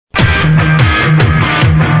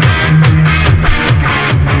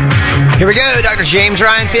Here we go, Dr. James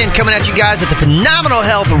Ryan Finn coming at you guys with the Phenomenal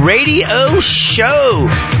Health Radio Show,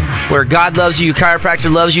 where God loves you, your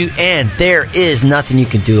chiropractor loves you, and there is nothing you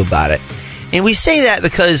can do about it. And we say that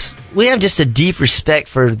because we have just a deep respect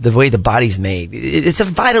for the way the body's made. It's a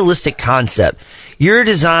vitalistic concept. You're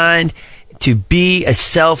designed to be a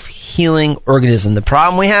self-healing organism. The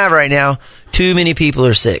problem we have right now, too many people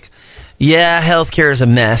are sick. Yeah, healthcare is a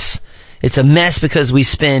mess. It's a mess because we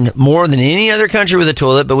spend more than any other country with a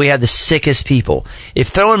toilet, but we have the sickest people. If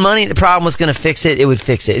throwing money at the problem was going to fix it, it would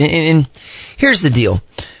fix it. And here's the deal.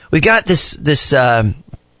 We got this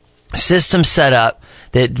system set up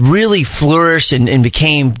that really flourished and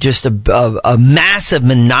became just a massive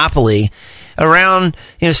monopoly around,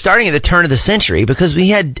 starting at the turn of the century, because we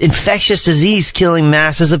had infectious disease killing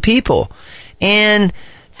masses of people. And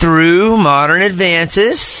through modern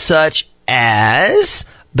advances such as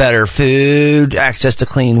better food, access to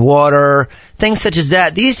clean water, things such as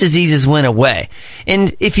that, these diseases went away.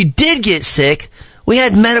 And if you did get sick, we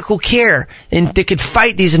had medical care and that could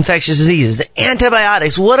fight these infectious diseases. The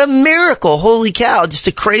antibiotics, what a miracle! Holy cow! Just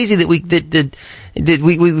a crazy that we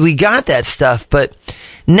got that stuff. But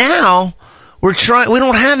now we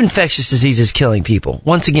don't have infectious diseases killing people.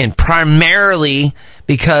 Once again, primarily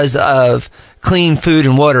because of clean food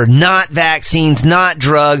and water, not vaccines, not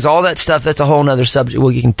drugs, all that stuff. That's a whole nother subject.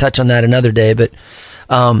 Well, you can touch on that another day. But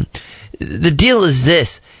the deal is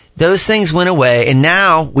this: those things went away, and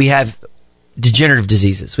now we have degenerative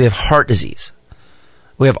diseases. We have heart disease.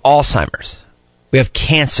 We have Alzheimer's. We have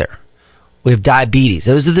cancer. We have diabetes.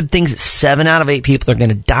 Those are the things that 7 out of 8 people are going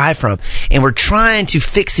to die from. And we're trying to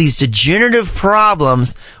fix these degenerative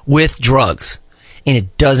problems with drugs. And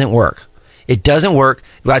it doesn't work. It doesn't work.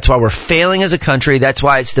 That's why we're failing as a country. That's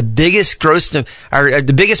why it's the biggest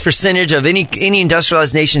the biggest percentage of any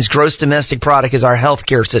industrialized nation's gross domestic product is our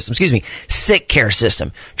healthcare system. Sick care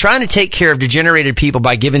system. Trying to take care of degenerated people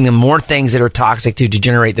by giving them more things that are toxic to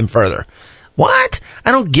degenerate them further. What?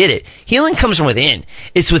 I don't get it. Healing comes from within.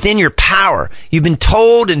 It's within your power. You've been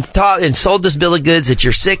told and taught and sold this bill of goods that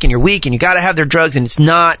you're sick and you're weak and you got to have their drugs, and it's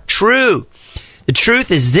not true. The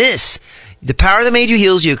truth is this. The power that made you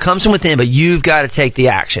heals you. It comes from within, but you've got to take the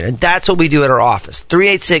action. And that's what we do at our office.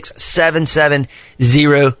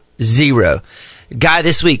 386-7700. Guy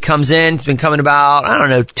this week comes in. It's been coming about,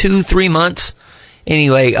 2-3 months.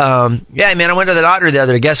 Anyway, man, I went to the doctor the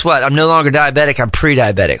other day. Guess what? I'm no longer diabetic. I'm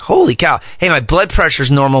pre-diabetic. Holy cow. Hey, my blood pressure's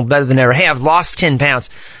normal, better than ever. Hey, I've lost 10 pounds.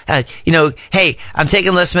 Hey, I'm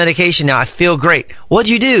taking less medication now. I feel great. What'd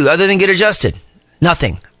you do other than get adjusted?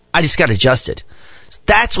 Nothing. I just got adjusted.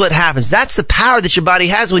 That's what happens. That's the power that your body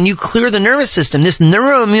has when you clear the nervous system, this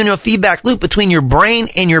neuroimmuno feedback loop between your brain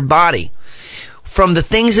and your body. From the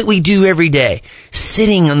things that we do every day,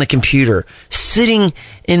 sitting on the computer, sitting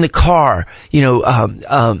in the car, carrying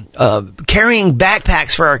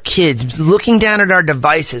backpacks for our kids, looking down at our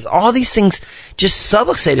devices, all these things just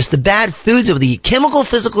subluxate us. The bad foods of the chemical,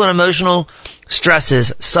 physical, and emotional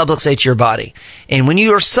stresses subluxate your body. And when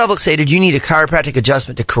you are subluxated, you need a chiropractic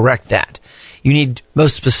adjustment to correct that. You need,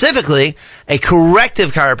 most specifically, a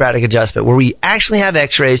corrective chiropractic adjustment where we actually have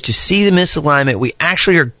x-rays to see the misalignment. We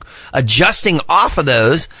actually are adjusting off of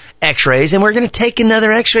those x-rays, and we're going to take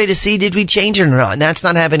another x-ray to see did we change it or not. And that's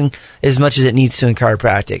not happening as much as it needs to in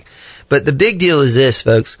chiropractic. But the big deal is this,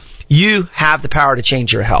 folks. You have the power to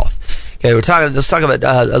change your health. Okay, let's talk about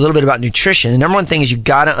a little bit about nutrition. The number one thing is you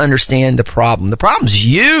got to understand the problem. The problem's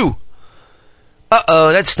you.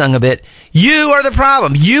 Uh-oh, that stung a bit. You are the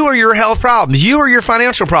problem. You are your health problems. You are your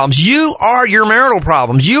financial problems. You are your marital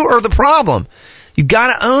problems. You are the problem. You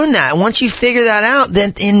gotta own that. And once you figure that out,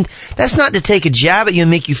 then that's not to take a jab at you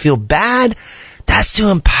and make you feel bad. That's to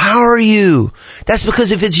empower you. That's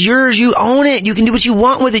because if it's yours, you own it. You can do what you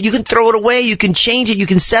want with it. You can throw it away. You can change it. You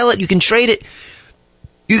can sell it. You can trade it.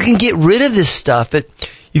 You can get rid of this stuff, but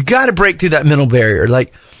you gotta break through that mental barrier.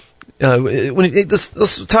 Let's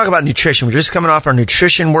talk about nutrition. We're just coming off our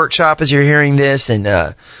nutrition workshop as you're hearing this,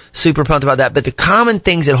 and super pumped about that. But the common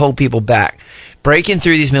things that hold people back, breaking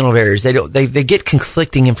through these mental barriers, they get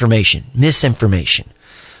conflicting information, misinformation.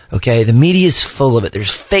 Okay, the media is full of it.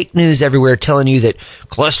 There's fake news everywhere telling you that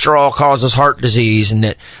cholesterol causes heart disease and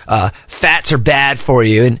that fats are bad for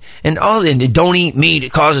you, and don't eat meat,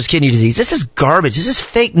 it causes kidney disease. This is garbage. This is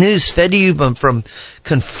fake news fed to you from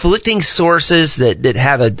conflicting sources that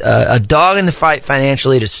have a dog in the fight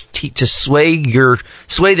financially to sway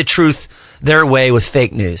the truth their way with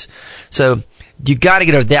fake news. So you got to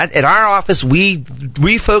get over that. At our office, we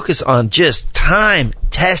focus on just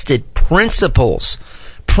time-tested principles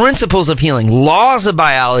principles of healing, laws of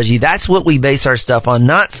biology. That's what we base our stuff on,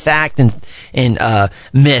 not fact and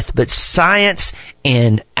myth, but science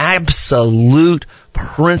and absolute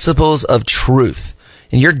principles of truth.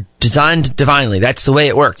 And you're designed divinely. That's the way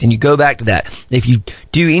it works. And you go back to that. If you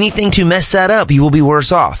do anything to mess that up, you will be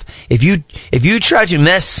worse off. If you try to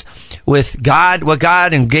mess with God, what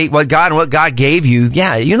God gave you,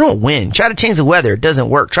 yeah, you don't win. Try to change the weather. It doesn't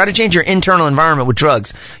work. Try to change your internal environment with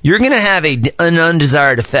drugs. You're going to have an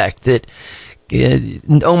undesired effect that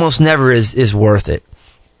almost never is worth it.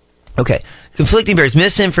 Okay. Conflicting bears,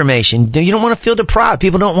 misinformation. You don't want to feel deprived.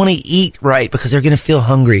 People don't want to eat right because they're going to feel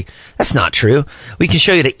hungry. That's not true. We can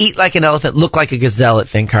show you to eat like an elephant, look like a gazelle at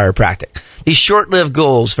Finn Chiropractic. These short-lived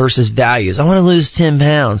goals versus values. I want to lose 10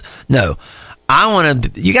 pounds. No.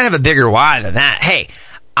 You got to have a bigger why than that. Hey,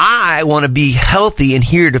 I want to be healthy and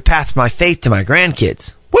here to pass my faith to my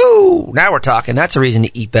grandkids. Woo! Now we're talking. That's a reason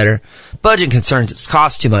to eat better. Budget concerns. It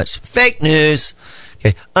costs too much. Fake news.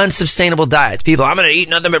 Okay, unsustainable diets. People, I'm going to eat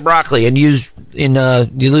nothing but broccoli, and you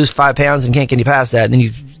lose 5 pounds and can't get any past that, and then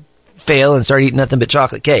you fail and start eating nothing but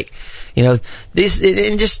chocolate cake. You know,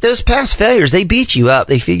 and just those past failures, they beat you up.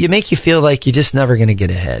 They make you feel like you're just never going to get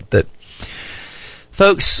ahead. But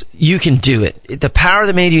folks, you can do it. The power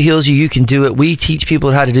that made you heals you. You can do it. We teach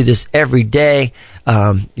people how to do this every day.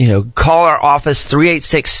 Call our office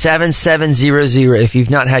 386-7700 if you've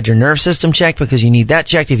not had your nerve system checked, because you need that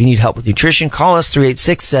checked. If you need help with nutrition, call us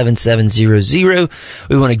 386-7700.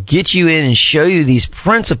 We want to get you in and show you these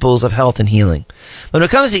principles of health and healing. When it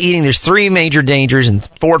comes to eating, there's 3 major dangers and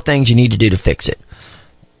 4 things you need to do to fix it.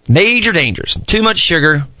 Major dangers: too much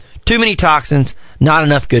sugar, too many toxins, not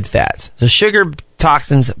enough good fats. So sugar,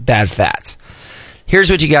 toxins, bad fats.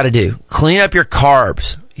 Here's what you got to do. Clean up your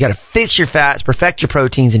carbs. You got to fix your fats, perfect your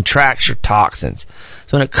proteins, and track your toxins.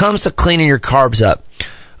 So when it comes to cleaning your carbs up,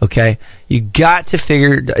 okay, you got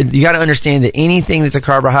to understand that anything that's a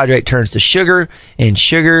carbohydrate turns to sugar, and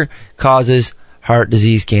sugar causes heart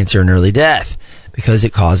disease, cancer, and early death because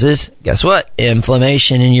it causes, guess what?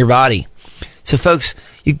 Inflammation in your body. So folks,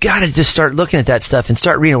 you got to just start looking at that stuff and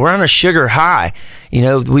start reading. We're on a sugar high. You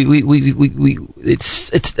know,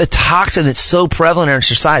 it's a toxin that's so prevalent in our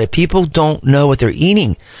society. People don't know what they're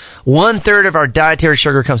eating. 1/3 of our dietary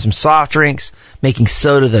sugar comes from soft drinks, making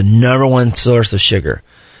soda the number one source of sugar.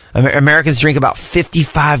 Americans drink about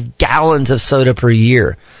 55 gallons of soda per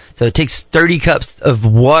year. So it takes 30 cups of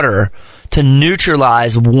water to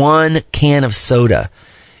neutralize 1 can of soda.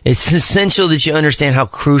 It's essential that you understand how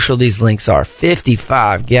crucial these links are.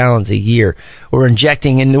 55 gallons a year. We're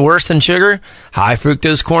injecting, and worse than sugar, high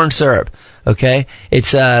fructose corn syrup. Okay?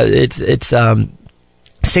 It's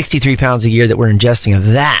 63 pounds a year that we're ingesting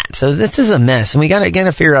of that. So this is a mess, and we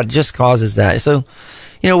gotta figure out what just causes that. So,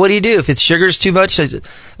 you know, what do you do if it's sugar's too much?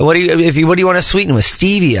 What do you want to sweeten with?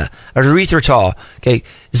 Stevia or erythritol, okay,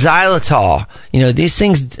 xylitol. You know, these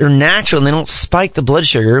things are natural and they don't spike the blood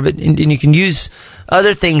sugar, but and you can use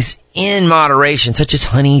other things in moderation, such as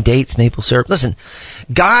honey, dates, maple syrup. Listen,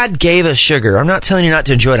 God gave us sugar. I'm not telling you not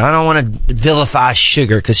to enjoy it. I don't want to vilify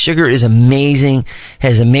sugar, because sugar is amazing,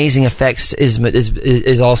 has amazing effects.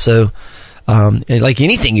 Is also like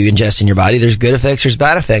anything you ingest in your body. There's good effects, there's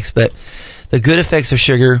bad effects, but the good effects of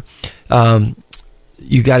sugar,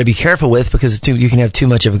 you got to be careful with, because you can have too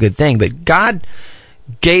much of a good thing. But God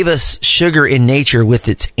gave us sugar in nature with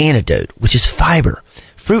its antidote, which is fiber.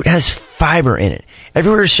 Fruit has fiber in it.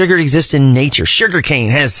 Everywhere sugar exists in nature,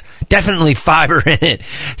 sugarcane has definitely fiber in it.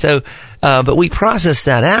 So, but we process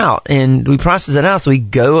that out, so we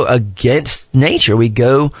go against nature. We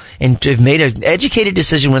go and have made an educated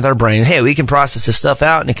decision with our brain. Hey, we can process this stuff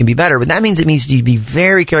out and it can be better, but that means it needs to be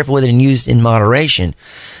very careful with it and used in moderation.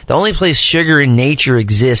 The only place sugar in nature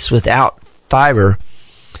exists without fiber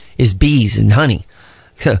is bees and honey.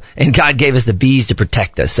 And God gave us the bees to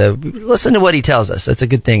protect us. So listen to what he tells us. That's a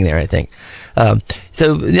good thing there, I think.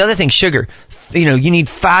 So the other thing, sugar. You know, you need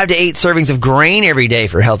 5 to 8 servings of grain every day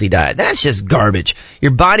for a healthy diet. That's just garbage.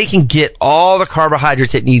 Your body can get all the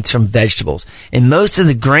carbohydrates it needs from vegetables. And most of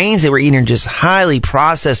the grains that we're eating are just highly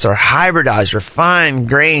processed or hybridized, refined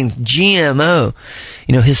grains, GMO.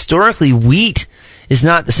 You know, historically, wheat is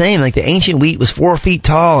not the same. Like the ancient wheat was 4 feet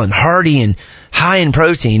tall and hardy and high in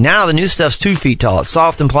protein. Now the new stuff's 2 feet tall. It's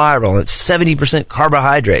soft and pliable, and it's 70%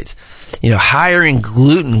 carbohydrates. You know, higher in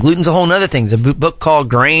gluten. Gluten's a whole other thing. There's a book called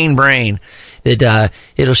Grain Brain that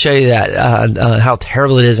it'll show you that how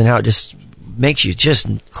terrible it is and how it just makes you just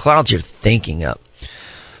clouds your thinking up.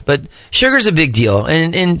 But sugar's a big deal,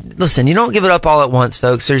 and listen, you don't give it up all at once,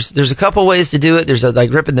 folks. There's a couple ways to do it. There's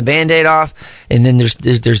like ripping the Band-Aid off, and then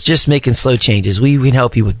there's just making slow changes. We can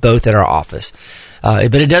help you with both at our office.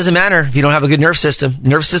 But it doesn't matter if you don't have a good nerve system.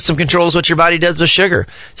 Nervous system controls what your body does with sugar.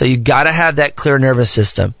 So you gotta have that clear nervous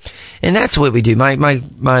system. And that's what we do. My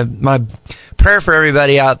prayer for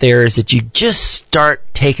everybody out there is that you just start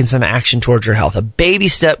taking some action towards your health. A baby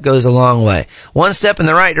step goes a long way. One step in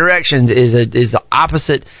the right direction is the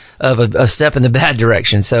opposite of a step in the bad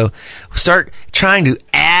direction. So start trying to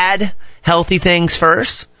add healthy things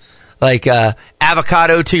first. Like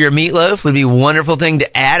avocado to your meatloaf would be a wonderful thing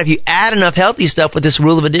to add. If you add enough healthy stuff with this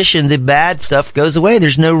rule of addition, the bad stuff goes away.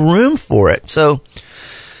 There's no room for it. So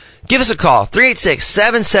give us a call,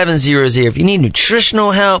 386-7700. If you need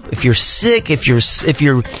nutritional help, if you're sick, if you're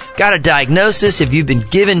got a diagnosis, if you've been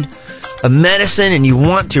given a medicine and you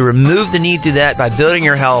want to remove the need through that by building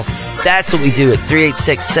your health, that's what we do at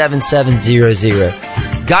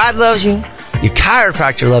 386-7700. God loves you, your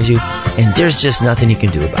chiropractor loves you, and there's just nothing you can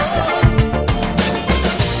do about that.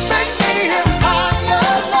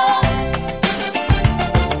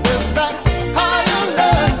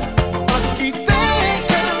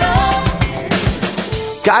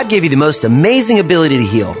 God gave you the most amazing ability to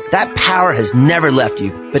heal. That power has never left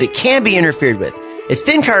you, but it can be interfered with. At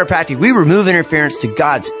Finn Chiropractic, we remove interference to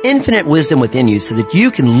God's infinite wisdom within you so that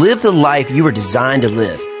you can live the life you were designed to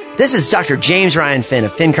live. This is Dr. James Ryan Finn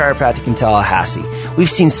of Finn Chiropractic in Tallahassee. We've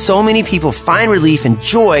seen so many people find relief and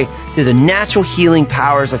joy through the natural healing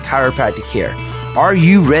powers of chiropractic care. Are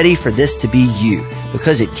you ready for this to be you?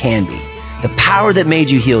 Because it can be. The power that made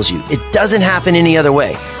you heals you. It doesn't happen any other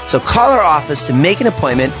way. So call our office to make an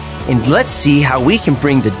appointment and let's see how we can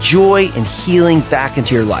bring the joy and healing back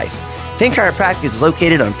into your life. Finn Chiropractic is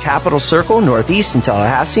located on Capitol Circle, Northeast in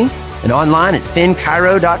Tallahassee, and online at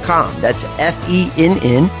finnchiro.com. That's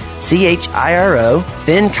FENNCHIRO,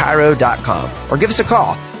 finnchiro.com. Or give us a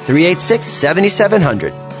call,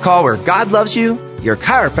 386-7700. Call where God loves you, your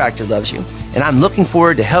chiropractor loves you, and I'm looking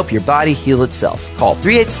forward to help your body heal itself. Call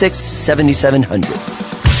 386-7700.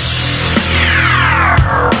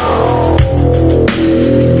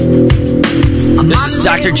 This is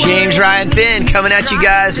Dr. James Ryan Finn coming at you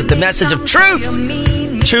guys with the message of truth.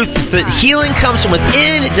 Truth that healing comes from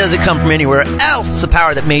within. It doesn't come from anywhere else. The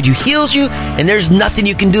power that made you heals you, and there's nothing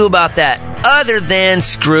you can do about that other than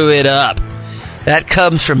screw it up. That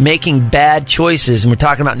comes from making bad choices. And we're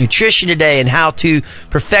talking about nutrition today and how to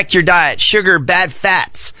perfect your diet. Sugar, bad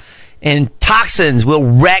fats, and toxins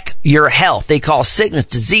will wreck your health. They cause sickness,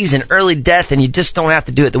 disease, and early death, and you just don't have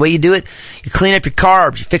to do it. The way you do it, you clean up your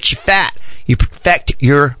carbs, you fix your fat, you perfect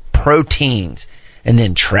your proteins, and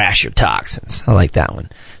then trash your toxins. I like that one.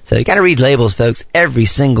 So you got to read labels, folks, every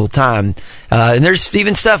single time. And there's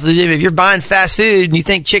even stuff, if you're buying fast food and you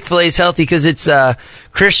think Chick-fil-A is healthy because it's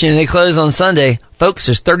Christian and they close on Sunday, folks,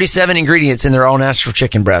 there's 37 ingredients in their all-natural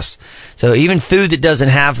chicken breast. So even food that doesn't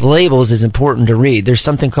have labels is important to read. There's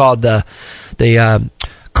something called the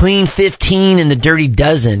Clean 15 and the Dirty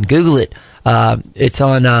Dozen. Google it. It's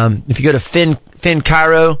on, if you go to Finn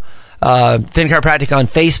Chiro, Finn Chiropractic on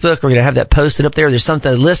Facebook, we're going to have that posted up there. There's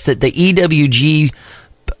something, a list that the EWG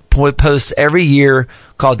posts every year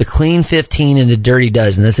called the Clean 15 and the Dirty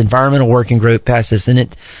Dozen. That's Environmental Working Group passed this, and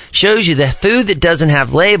it shows you the food that doesn't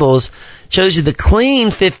have labels, shows you the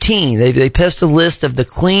Clean 15. They post a list of the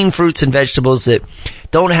clean fruits and vegetables that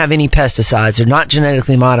don't have any pesticides. They're not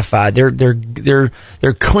genetically modified. They're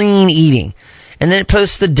clean eating. And then it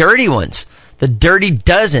posts the dirty ones. The Dirty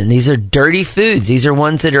Dozen. These are dirty foods. These are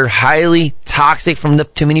ones that are highly toxic from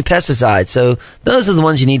too many pesticides. So those are the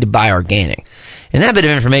ones you need to buy organic. And that bit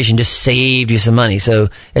of information just saved you some money. So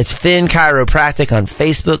it's Finn Chiropractic on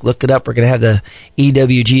Facebook. Look it up. We're going to have the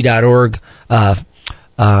EWG.org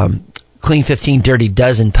Clean 15 Dirty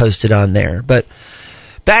Dozen posted on there. But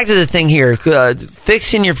back to the thing here.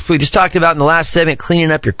 Fixing we just talked about in the last segment,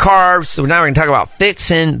 cleaning up your carbs. So now we're going to talk about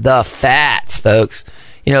fixing the fats, folks.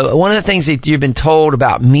 You know, one of the things that you've been told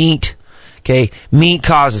about meat, okay, meat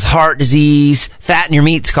causes heart disease, fat in your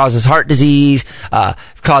meat causes heart disease, fat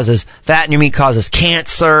in your meat causes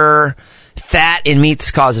cancer, fat in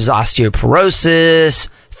meat causes osteoporosis,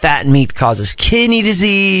 fat in meat causes kidney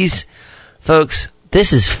disease. Folks,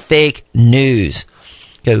 this is fake news.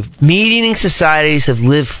 Okay, meat-eating societies have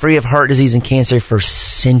lived free of heart disease and cancer for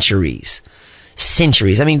centuries.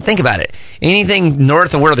 Centuries. I mean, think about it. Anything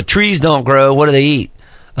north of where the trees don't grow, what do they eat?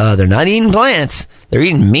 They're not eating plants. They're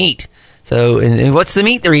eating meat. So, and what's the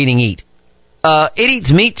meat they're eating? It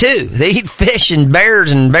eats meat too. They eat fish and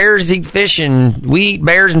bears eat fish, and we eat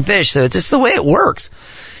bears and fish. So it's just the way it works.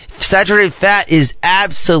 Saturated fat is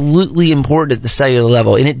absolutely important at the cellular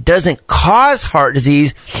level, and it doesn't cause heart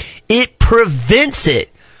disease. It prevents it.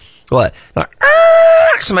 What?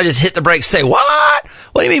 Somebody just hit the brakes. Say, what?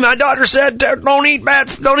 What do you mean? My doctor said don't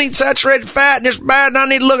eat saturated fat, and it's bad, and I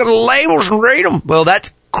need to look at the labels and read them. Well,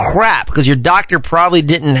 that's crap, because your doctor probably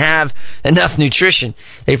didn't have enough nutrition.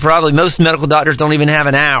 Most medical doctors don't even have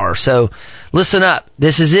an hour. So listen up.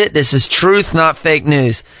 This is it. This is truth, not fake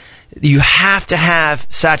news. You have to have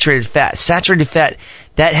saturated fat. Saturated fat,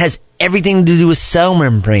 that has everything to do with cell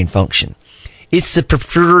membrane function. It's the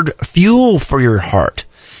preferred fuel for your heart.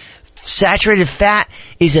 Saturated fat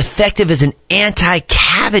is effective as an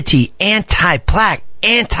anti-cavity, anti-plaque,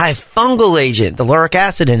 antifungal agent, the lauric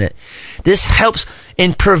acid in it. This helps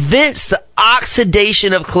and prevents the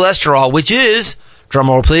oxidation of cholesterol, which is,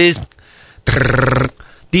 drumroll please,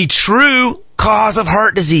 the true cause of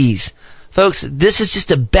heart disease. Folks, this is just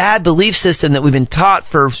a bad belief system that we've been taught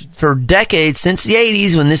for decades, since the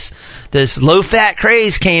 80s when this low-fat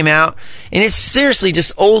craze came out. And it's seriously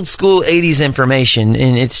just old school 80s information,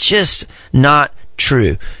 and it's just not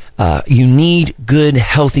true. You need good,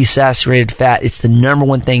 healthy, saturated fat. It's the number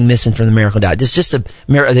one thing missing from the American diet. It's just the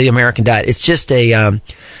American diet. It's just a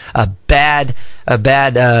bad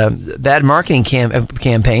marketing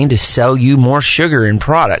campaign to sell you more sugar and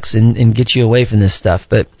products and get you away from this stuff.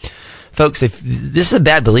 But folks, if this is a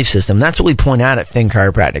bad belief system, that's what we point out at Finn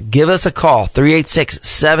Chiropractic. Give us a call,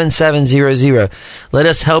 386-7700. Let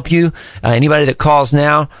us help you. Anybody that calls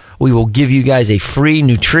now, we will give you guys a free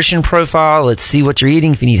nutrition profile. Let's see what you're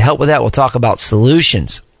eating. If you need help with that, we'll talk about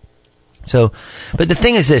solutions. So, but the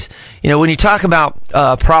thing is this, when you talk about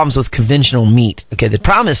problems with conventional meat, okay, the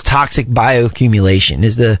problem is toxic bioaccumulation.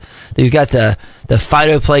 You've got the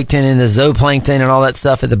phytoplankton and the zooplankton and all that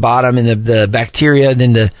stuff at the bottom, and the bacteria,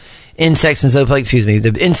 then the insects and zooplankton,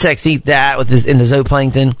 the insects eat that in the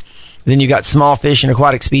zooplankton. Then you got small fish and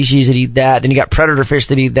aquatic species that eat that. Then you got predator fish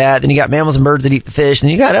that eat that. Then you got mammals and birds that eat the fish. And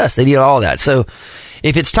then you got us that eat all that. So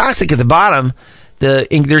if it's toxic at the bottom,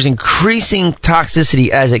 there's increasing toxicity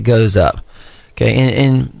as it goes up. Okay.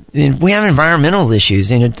 And we have environmental issues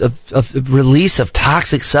of release of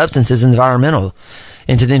toxic substances into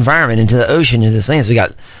the environment, into the ocean, into the things. We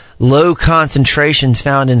got low concentrations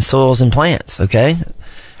found in soils and plants. Okay.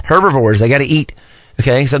 Herbivores, they got to eat.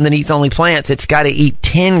 Okay, something that eats only plants, it's got to eat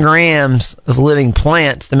 10 grams of living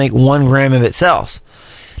plants to make 1 gram of itself.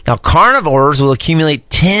 Now, carnivores will accumulate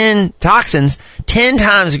 10 times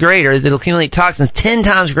greater than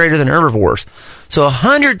herbivores. So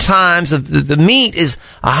 100 times the meat is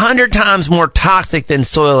 100 times more toxic than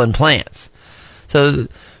soil and plants. So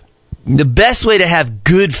the best way to have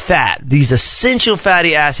good fat, these essential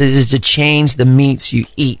fatty acids, is to change the meats you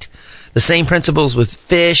eat. The same principles with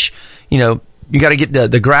fish, you got to get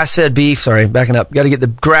the grass-fed beef. Sorry, backing up. You got to get the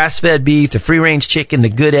grass-fed beef, the free-range chicken, the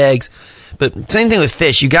good eggs. But same thing with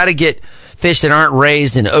fish. You got to get fish that aren't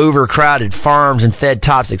raised in overcrowded farms and fed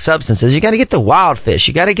toxic substances. You got to get the wild fish.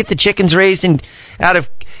 You got to get the chickens raised out of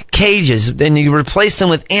cages. Then you replace them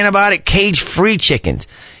with antibiotic cage-free chickens.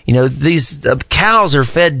 These cows are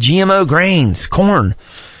fed GMO grains, corn.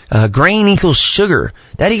 Grain equals sugar.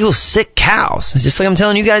 That equals sick cows. It's just like I'm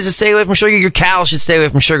telling you guys to stay away from sugar. Your cows should stay away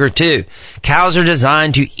from sugar too. Cows are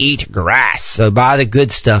designed to eat grass. So buy the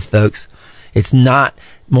good stuff, folks. It's not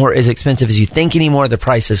more as expensive as you think anymore. The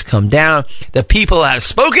prices come down. The people have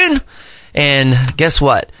spoken. And guess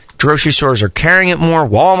what? Grocery stores are carrying it more.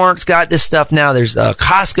 Walmart's got this stuff now. There's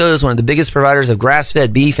Costco is one of the biggest providers of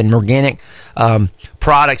grass-fed beef and organic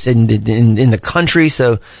products in the country.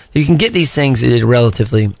 So you can get these things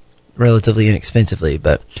relatively inexpensively.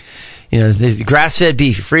 But the grass-fed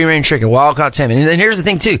beef, free-range chicken, wild-caught salmon. And then here's the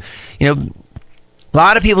thing too. A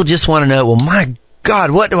lot of people just want to know, well, my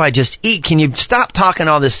God, what do I just eat? Can you stop talking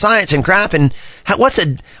all this science and crap? And what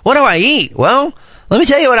do I eat? Well, let me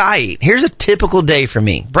tell you what I eat. Here's a typical day for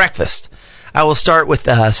me. Breakfast. I will start with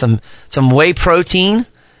some whey protein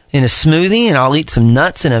in a smoothie, and I'll eat some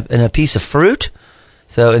nuts and a piece of fruit.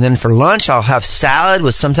 And then for lunch, I'll have salad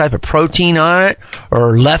with some type of protein on it,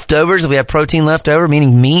 or leftovers if we have protein left over,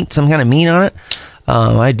 meaning meat, some kind of meat on it.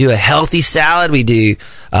 I do a healthy salad. We do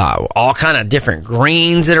all kind of different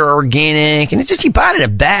greens that are organic, and it's just you buy it in a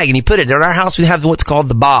bag and you put it. At our house, we have what's called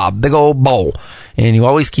the Bob, big old bowl, and you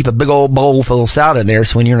always keep a big old bowl full of salad in there.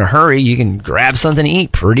 So when you're in a hurry, you can grab something to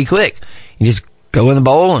eat pretty quick. You just go in the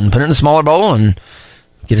bowl and put it in a smaller bowl and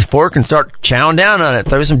get a fork and start chowing down on it.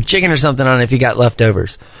 Throw some chicken or something on it if you got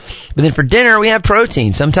leftovers. But then for dinner, we have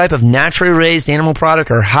protein, some type of naturally raised animal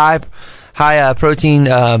product or high protein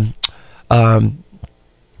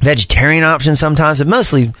vegetarian option sometimes, but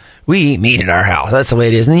mostly we eat meat at our house. That's the way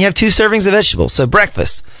it is. And then you have 2 servings of vegetables. So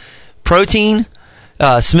breakfast, protein,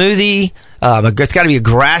 smoothie. It's got to be a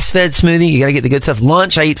grass-fed smoothie. You got to get the good stuff.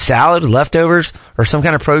 Lunch, I eat salad with leftovers or some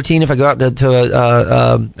kind of protein if I go out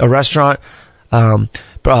to a restaurant.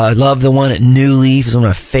 I love the one at New Leaf. It's one of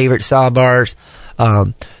my favorite salad bars.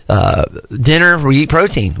 Dinner, we eat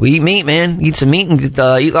protein. We eat meat, man. Eat some meat and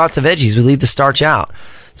eat lots of veggies. We leave the starch out.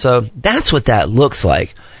 So that's what that looks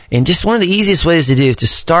like. And just one of the easiest ways to do is to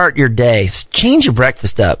start your day. Change your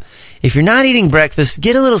breakfast up. If you're not eating breakfast,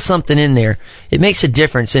 get a little something in there. It makes a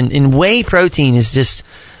difference. And whey protein is just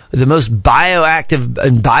the most bioactive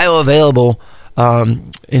and bioavailable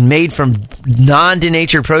and made from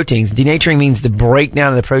non-denatured proteins. Denaturing means the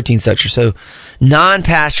breakdown of the protein structure. So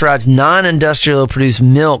non-pasteurized, non-industrial produced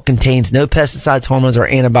milk contains no pesticides, hormones, or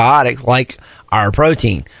antibiotics like our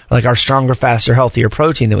protein, like our stronger, faster, healthier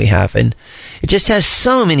protein that we have. And it just has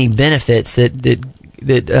so many benefits that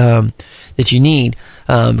you need.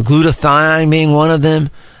 Glutathione being one of them,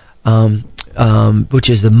 which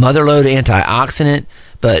is the mother lode antioxidant.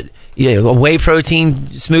 But a whey protein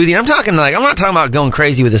smoothie. I'm not talking about going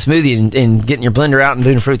crazy with a smoothie and getting your blender out and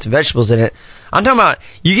putting fruits and vegetables in it. I'm talking about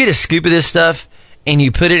you get a scoop of this stuff and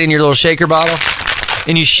you put it in your little shaker bottle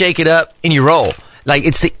and you shake it up and you roll. Like,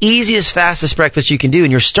 it's the easiest, fastest breakfast you can do,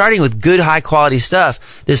 and you're starting with good, high quality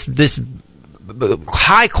stuff. This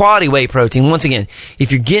high quality whey protein. Once again, if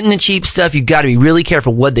you're getting the cheap stuff, you've got to be really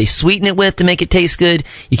careful what they sweeten it with to make it taste good.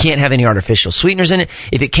 You can't have any artificial sweeteners in it.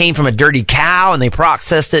 If it came from a dirty cow and they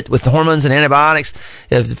processed it with the hormones and antibiotics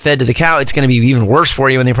fed to the cow, it's going to be even worse for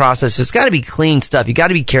you when they process it. It's got to be clean stuff. You got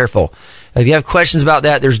to be careful. If you have questions about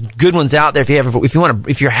that, there's good ones out there. If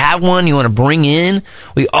you have one you want to bring in,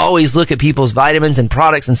 we always look at people's vitamins and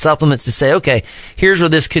products and supplements to say, okay, here's where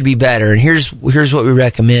this could be better, and here's what we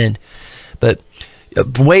recommend. But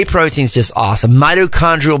whey protein is just awesome.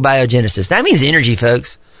 Mitochondrial biogenesis. That means energy,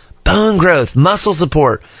 folks. Bone growth, muscle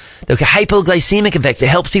support, the hypoglycemic effects. It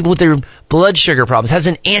helps people with their blood sugar problems. Has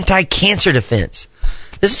an anti-cancer defense.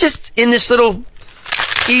 This is just in this little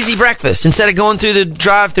easy breakfast. Instead of going through the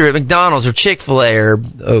drive-thru at McDonald's or Chick-fil-A or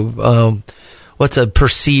what's a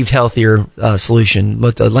perceived healthier solution?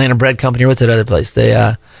 What the Atlanta Bread Company or what's that other place?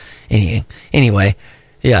 Anyway.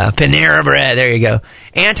 Yeah, Panera Bread. There you go.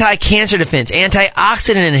 Anti-cancer defense,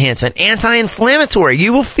 antioxidant enhancement, anti-inflammatory.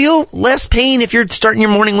 You will feel less pain if you're starting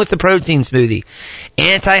your morning with the protein smoothie.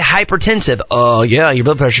 Anti-hypertensive. Oh, yeah, your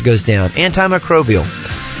blood pressure goes down. Antimicrobial.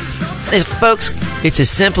 Folks, it's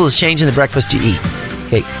as simple as changing the breakfast you eat.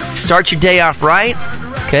 Okay, start your day off right.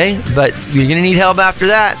 Okay, but you're going to need help after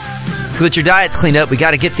that. To get your diet cleaned up, we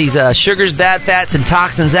got to get these sugars, bad fats, and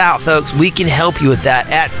toxins out, folks. We can help you with that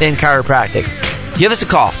at Finn Chiropractic. Give us a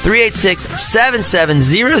call,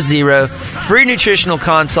 386-7700, free nutritional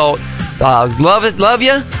consult. Love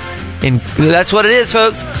you, and that's what it is,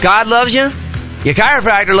 folks. God loves you, your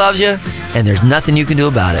chiropractor loves you, and there's nothing you can do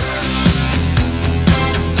about it.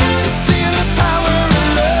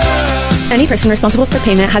 Any person responsible for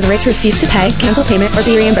payment has a right to refuse to pay, cancel payment, or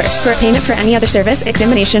be reimbursed for a payment for any other service,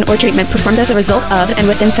 examination, or treatment performed as a result of and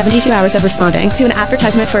within 72 hours of responding to an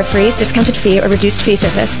advertisement for a free, discounted fee, or reduced fee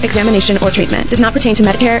service, examination, or treatment. Does not pertain to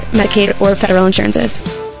Medicare, Medicaid, or federal insurances.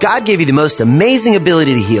 God gave you the most amazing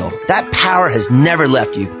ability to heal. That power has never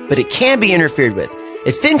left you, but it can be interfered with.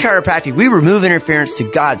 At Finn Chiropractic, we remove interference to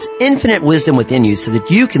God's infinite wisdom within you so that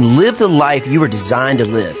you can live the life you were designed to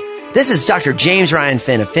live. This is Dr. James Ryan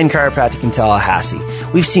Finn of Finn Chiropractic in Tallahassee.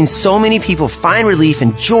 We've seen so many people find relief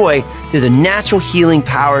and joy through the natural healing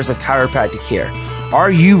powers of chiropractic care. Are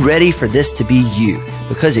you ready for this to be you?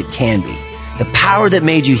 Because it can be. The power that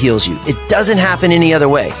made you heals you. It doesn't happen any other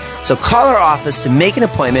way. So call our office to make an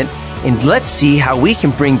appointment and let's see how we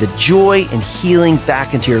can bring the joy and healing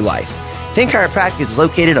back into your life. Finn Chiropractic is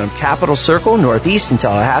located on Capitol Circle, Northeast in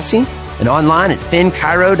Tallahassee, and online at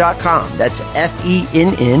finnchiro.com. That's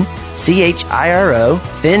FENNCHIRO,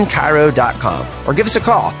 finnchiro.com. Or give us a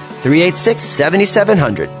call,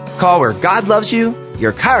 386-7700. Call where God loves you,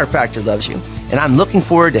 your chiropractor loves you, and I'm looking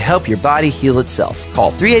forward to help your body heal itself.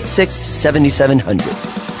 Call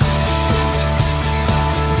 386-7700.